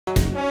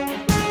The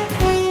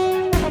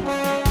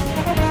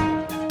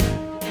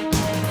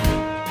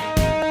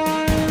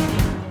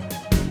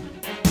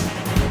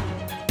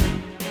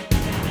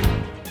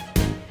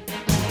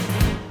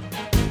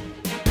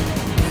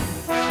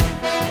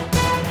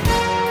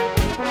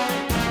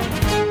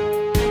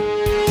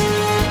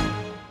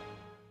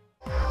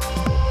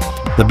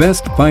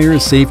best fire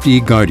safety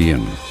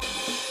guardian.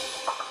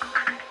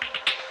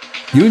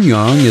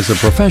 YunYang is a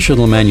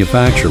professional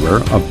manufacturer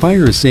of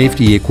fire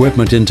safety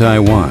equipment in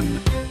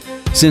Taiwan.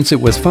 Since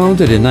it was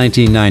founded in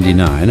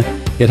 1999,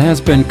 it has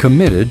been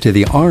committed to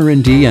the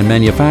R&D and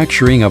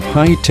manufacturing of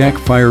high-tech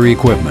fire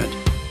equipment.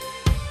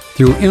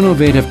 Through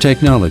innovative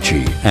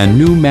technology and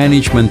new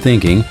management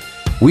thinking,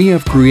 we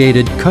have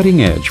created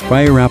cutting-edge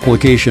fire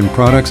application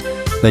products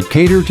that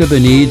cater to the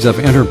needs of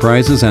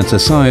enterprises and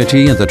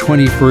society in the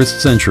 21st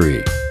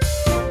century.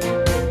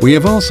 We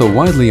have also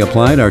widely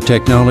applied our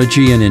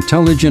technology in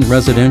intelligent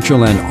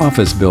residential and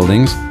office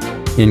buildings,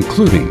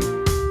 including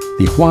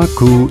the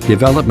Huaku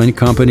Development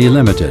Company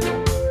Limited,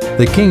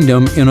 the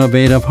Kingdom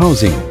Innovative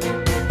Housing,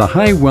 the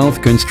High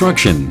Wealth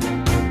Construction,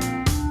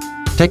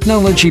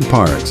 technology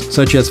parks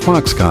such as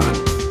Foxconn,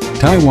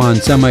 Taiwan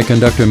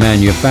Semiconductor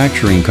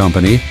Manufacturing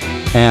Company,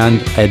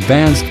 and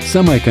Advanced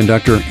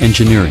Semiconductor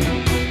Engineering.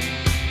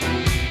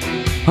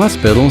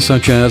 Hospitals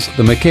such as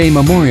the McKay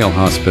Memorial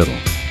Hospital,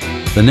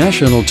 the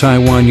National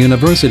Taiwan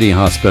University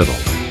Hospital,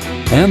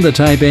 and the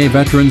Taipei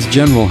Veterans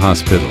General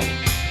Hospital.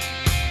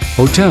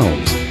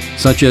 Hotels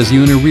such as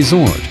Uni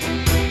Resort,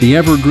 the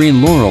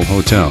Evergreen Laurel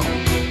Hotel,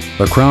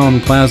 the Crown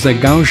Plaza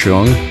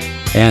Kaohsiung,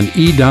 and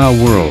Ida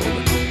World.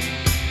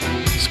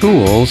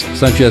 Schools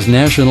such as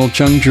National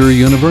Chengchi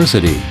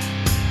University,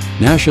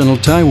 National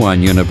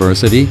Taiwan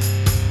University,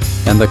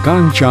 and the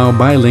Gangzhou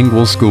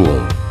Bilingual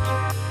School.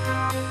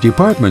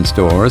 Department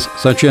stores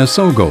such as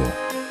Sogo,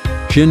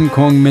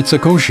 Shinkong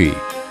Mitsukoshi,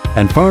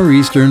 and Far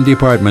Eastern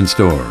Department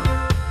Store.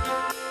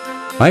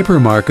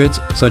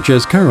 Hypermarkets such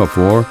as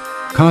Carrefour,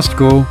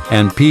 Costco,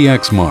 and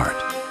PX Mart.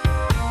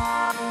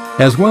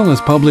 As well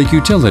as public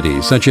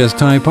utilities such as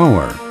Tai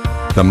Power,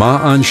 the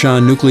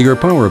Ma'anshan Nuclear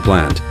Power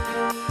Plant,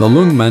 the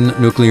Lungmen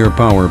Nuclear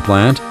Power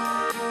Plant,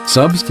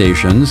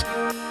 substations,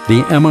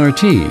 the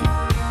MRT,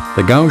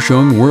 the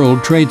Kaohsiung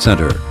World Trade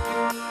Center,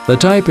 the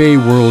Taipei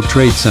World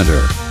Trade Center,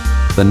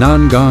 the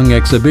Nangong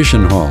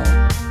Exhibition Hall,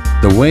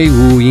 the Wei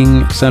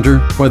Wuying Center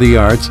for the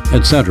Arts,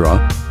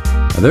 etc.,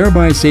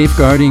 thereby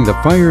safeguarding the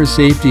fire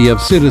safety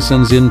of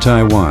citizens in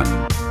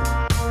Taiwan.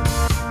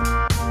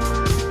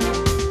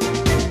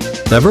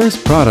 Diverse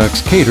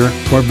products cater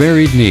for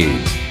varied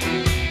needs.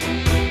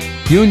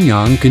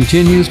 YunYang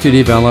continues to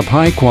develop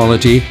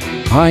high-quality,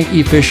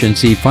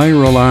 high-efficiency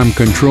fire alarm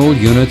control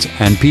units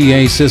and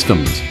PA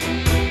systems.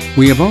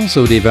 We have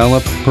also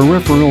developed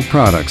peripheral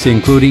products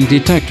including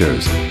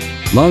detectors,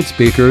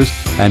 loudspeakers,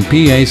 and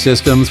PA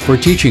systems for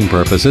teaching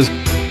purposes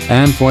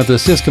and for the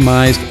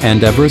systemized and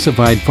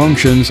diversified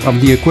functions of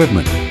the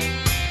equipment.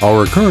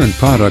 Our current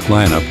product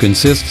lineup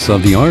consists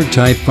of the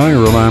R-type fire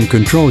alarm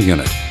control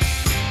unit,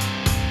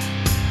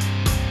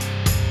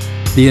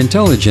 the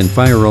Intelligent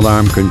Fire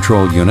Alarm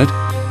Control Unit,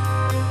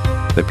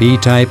 the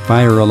P-type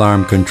Fire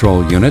Alarm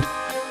Control Unit,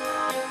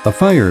 the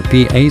Fire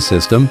PA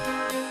System,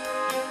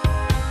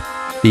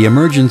 the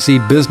Emergency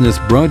Business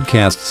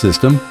Broadcast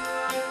System,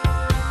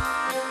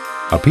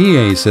 a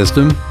PA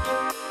system,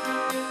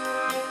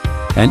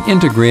 an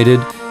integrated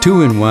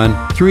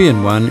 2-in-1,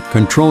 3-in-1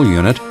 control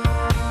unit,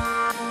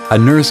 a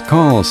nurse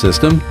call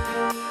system,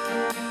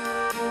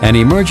 an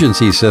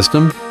emergency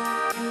system,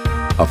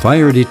 a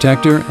fire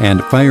detector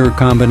and fire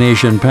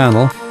combination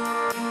panel,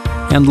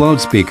 and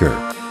loudspeaker.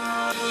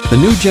 The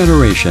new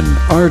generation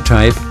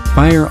R-type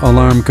Fire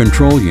Alarm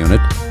Control Unit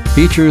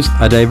features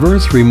a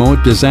diverse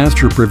remote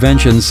disaster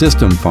prevention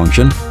system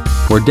function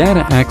where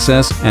data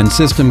access and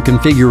system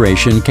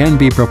configuration can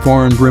be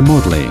performed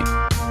remotely.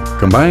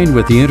 Combined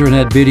with the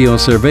Internet Video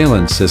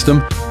Surveillance System,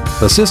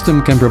 the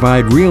system can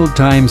provide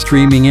real-time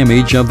streaming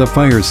image of the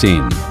fire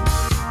scene.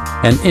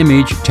 An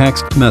image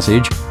text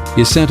message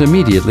is sent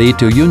immediately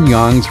to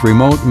YunYang's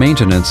Remote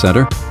Maintenance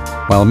Center,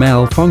 while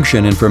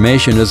malfunction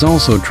information is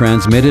also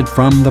transmitted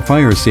from the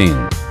fire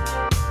scene.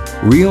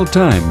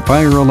 Real-time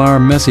fire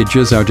alarm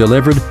messages are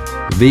delivered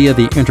via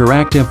the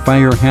Interactive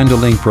Fire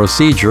Handling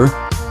Procedure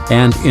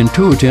and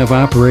Intuitive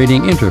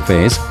Operating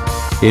Interface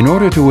in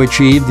order to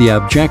achieve the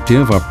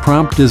objective of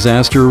prompt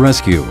disaster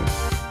rescue.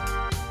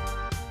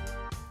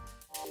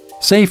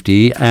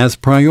 Safety as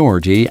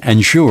priority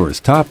ensures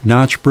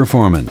top-notch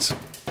performance.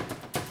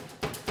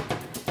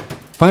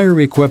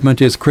 Fire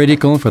equipment is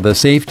critical for the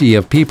safety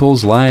of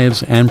people's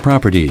lives and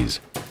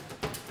properties.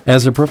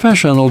 As a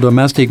professional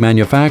domestic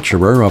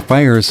manufacturer of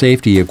fire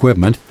safety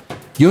equipment,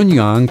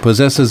 YunYang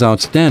possesses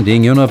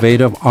outstanding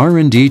innovative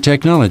R&D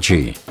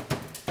technology.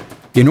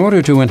 In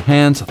order to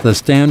enhance the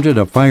standard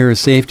of fire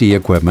safety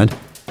equipment,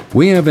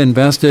 we have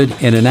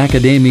invested in an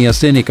Academia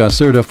Sinica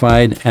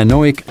certified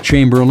anechoic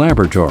chamber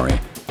laboratory,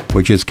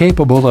 which is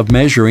capable of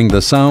measuring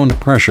the sound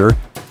pressure,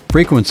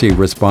 frequency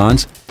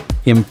response,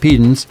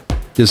 impedance,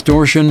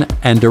 distortion,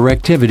 and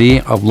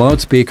directivity of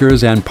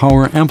loudspeakers and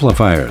power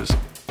amplifiers.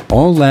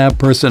 All lab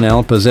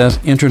personnel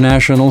possess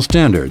international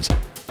standards,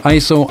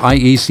 ISO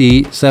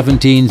IEC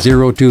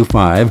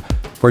 17025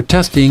 for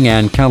testing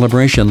and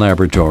calibration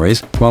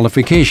laboratories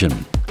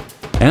qualification,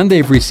 and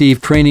they've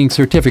received training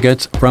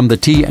certificates from the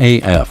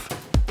TAF.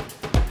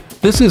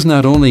 This is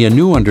not only a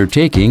new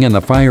undertaking in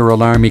the fire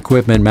alarm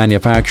equipment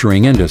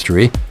manufacturing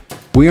industry,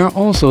 we are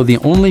also the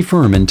only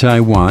firm in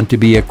Taiwan to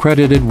be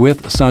accredited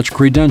with such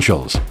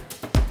credentials.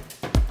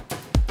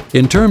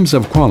 In terms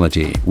of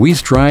quality, we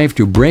strive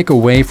to break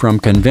away from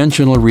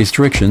conventional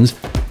restrictions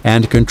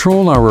and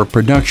control our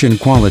production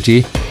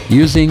quality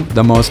using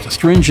the most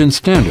stringent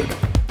standard,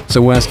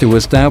 so as to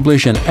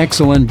establish an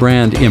excellent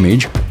brand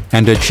image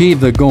and achieve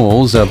the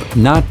goals of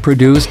not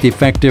produce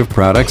defective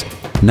products,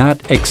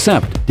 not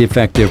accept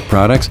defective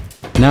products,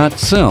 not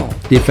sell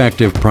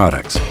defective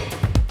products.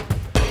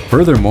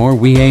 Furthermore,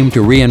 we aim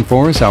to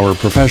reinforce our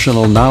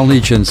professional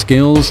knowledge and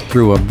skills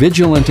through a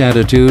vigilant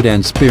attitude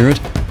and spirit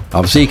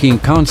of seeking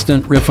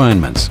constant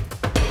refinements.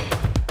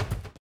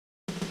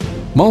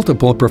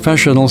 Multiple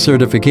professional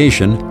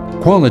certification,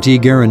 quality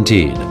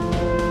guaranteed.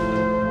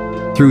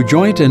 Through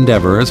joint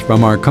endeavors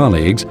from our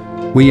colleagues,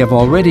 we have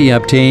already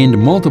obtained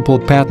multiple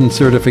patent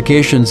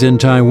certifications in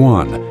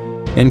Taiwan,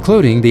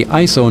 including the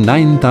ISO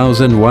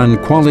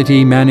 9001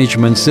 Quality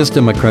Management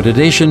System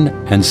Accreditation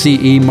and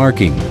CE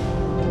marking.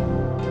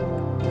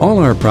 All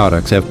our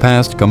products have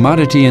passed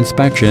commodity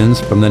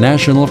inspections from the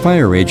National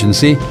Fire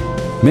Agency,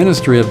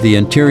 Ministry of the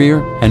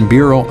Interior and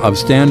Bureau of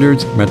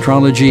Standards,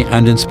 Metrology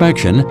and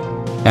Inspection,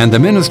 and the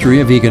Ministry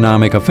of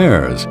Economic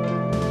Affairs.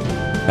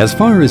 As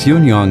far as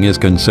YunYang is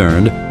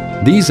concerned,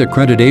 these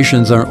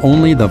accreditations are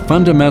only the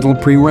fundamental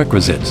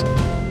prerequisites.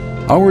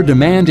 Our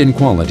demand in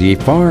quality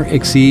far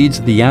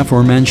exceeds the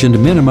aforementioned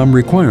minimum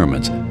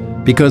requirements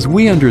because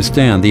we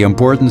understand the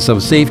importance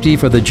of safety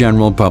for the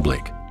general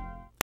public.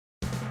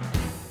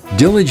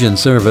 Diligent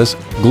service,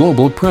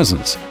 global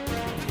presence.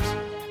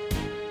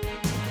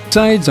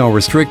 Besides our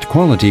strict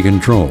quality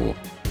control,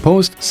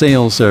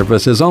 post-sales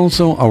service is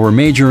also our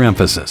major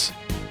emphasis.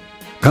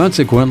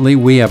 Consequently,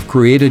 we have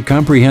created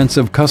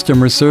comprehensive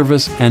customer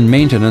service and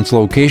maintenance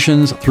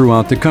locations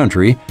throughout the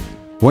country,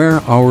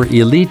 where our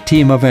elite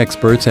team of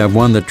experts have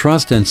won the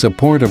trust and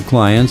support of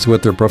clients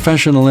with their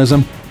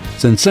professionalism,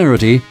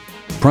 sincerity,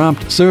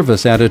 prompt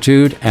service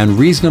attitude, and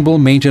reasonable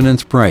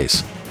maintenance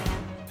price.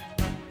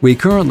 We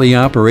currently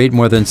operate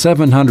more than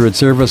 700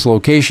 service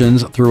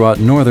locations throughout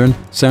northern,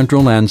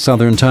 central, and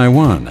southern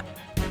Taiwan.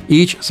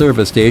 Each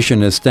service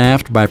station is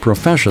staffed by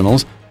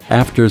professionals,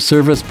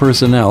 after-service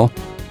personnel,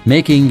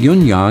 making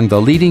YunYang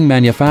the leading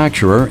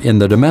manufacturer in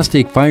the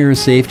domestic fire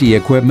safety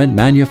equipment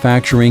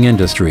manufacturing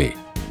industry.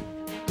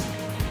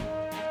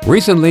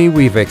 Recently,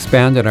 we've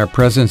expanded our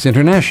presence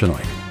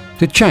internationally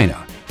to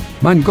China,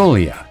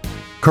 Mongolia,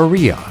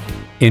 Korea,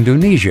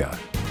 Indonesia,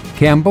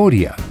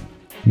 Cambodia,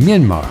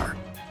 Myanmar,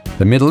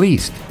 the Middle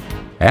East,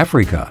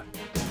 Africa,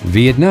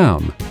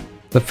 Vietnam,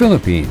 the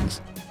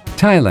Philippines,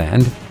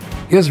 Thailand,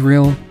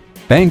 Israel,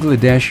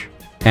 Bangladesh,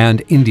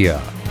 and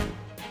India.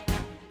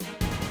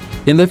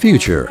 In the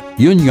future,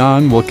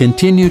 YunYang will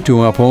continue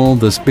to uphold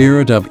the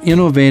spirit of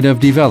innovative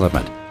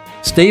development,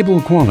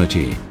 stable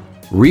quality,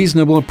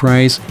 reasonable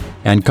price,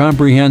 and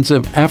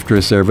comprehensive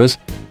after-service.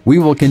 We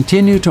will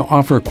continue to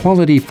offer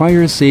quality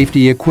fire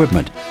safety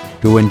equipment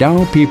to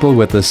endow people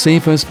with the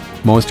safest,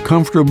 most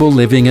comfortable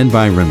living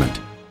environment.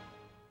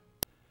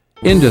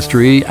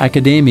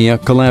 Industry-academia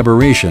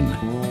collaboration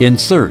in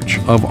search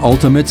of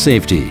ultimate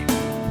safety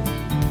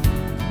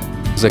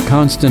is a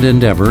constant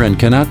endeavor and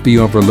cannot be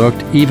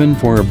overlooked even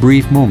for a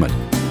brief moment,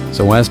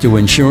 so as to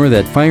ensure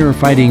that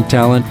firefighting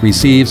talent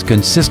receives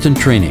consistent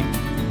training.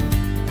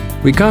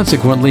 We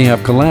consequently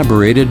have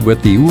collaborated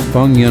with the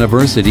Ufeng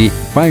University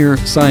Fire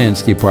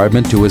Science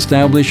Department to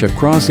establish a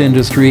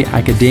cross-industry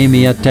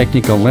academia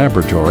technical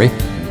laboratory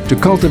to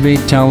cultivate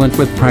talent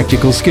with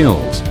practical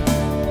skills.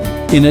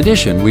 In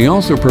addition, we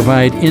also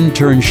provide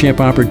internship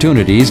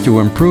opportunities to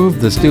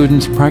improve the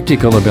students'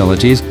 practical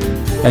abilities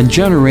and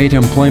generate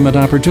employment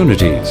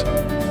opportunities.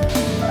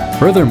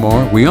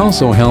 Furthermore, we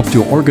also help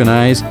to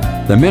organize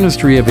the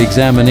Ministry of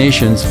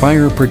Examinations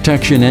Fire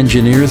Protection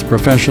Engineers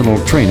Professional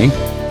Training,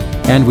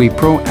 and we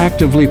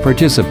proactively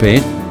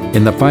participate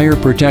in the Fire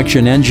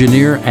Protection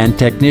Engineer and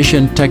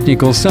Technician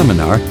Technical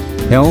Seminar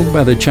held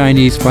by the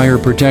Chinese Fire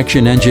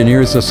Protection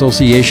Engineers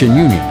Association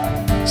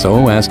Union,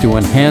 so as to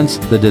enhance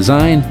the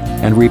design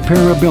and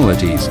repair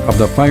abilities of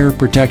the fire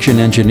protection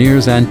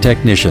engineers and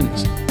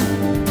technicians.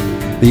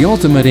 The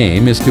ultimate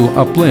aim is to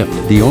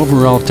uplift the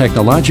overall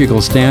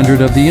technological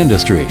standard of the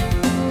industry.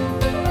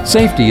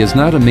 Safety is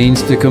not a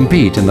means to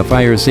compete in the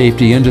fire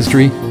safety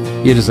industry.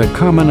 It is a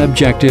common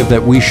objective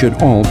that we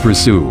should all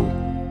pursue.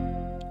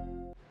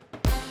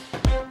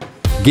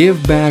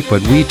 Give back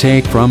what we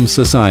take from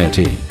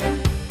society.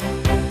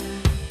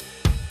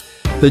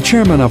 The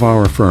chairman of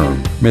our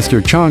firm,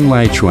 Mr. Chong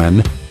Lai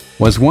Chuen,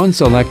 was once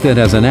elected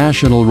as a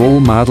national role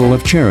model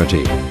of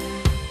charity.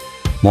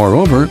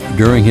 Moreover,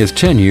 during his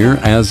tenure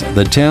as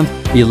the 10th,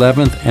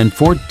 11th, and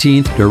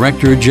 14th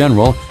Director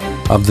General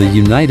of the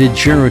United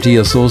Charity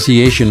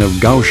Association of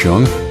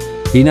Kaohsiung,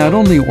 he not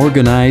only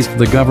organized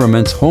the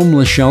government's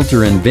homeless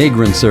shelter and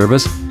vagrant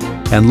service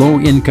and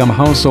low-income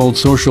household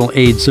social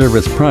aid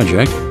service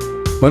project,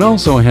 but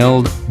also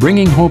held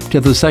Bringing Hope to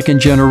the Second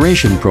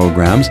Generation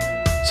programs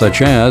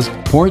such as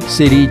Port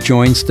City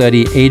Joint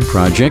Study Aid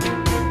Project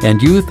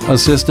and Youth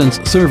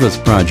Assistance Service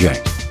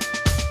Project.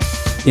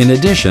 In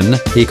addition,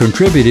 he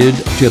contributed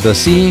to the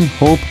Seeing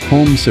Hope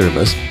Home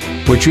Service,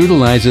 which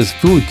utilizes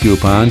food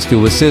coupons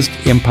to assist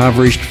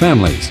impoverished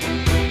families.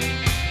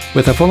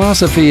 With a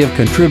philosophy of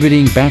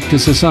contributing back to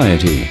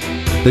society,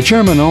 the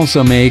chairman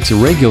also makes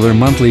regular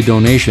monthly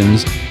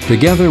donations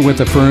together with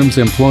the firm's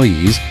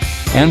employees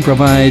and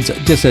provides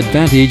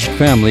disadvantaged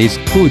families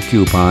food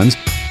coupons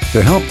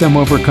to help them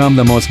overcome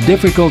the most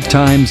difficult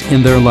times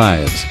in their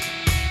lives.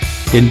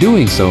 In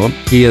doing so,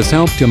 he has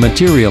helped to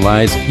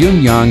materialize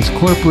YunYang's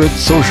corporate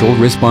social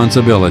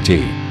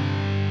responsibility.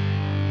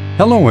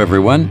 Hello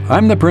everyone,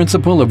 I'm the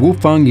principal of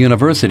Wufang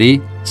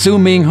University, Su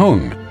Ming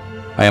Hung.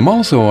 I am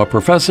also a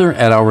professor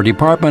at our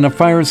Department of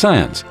Fire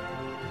Science.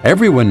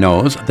 Everyone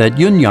knows that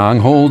YunYang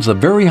holds a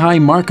very high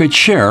market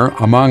share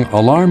among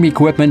alarm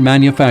equipment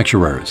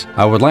manufacturers.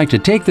 I would like to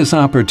take this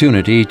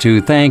opportunity to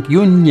thank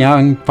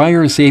YunYang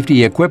Fire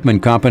Safety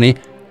Equipment Company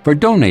for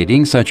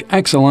donating such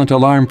excellent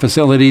alarm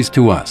facilities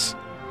to us.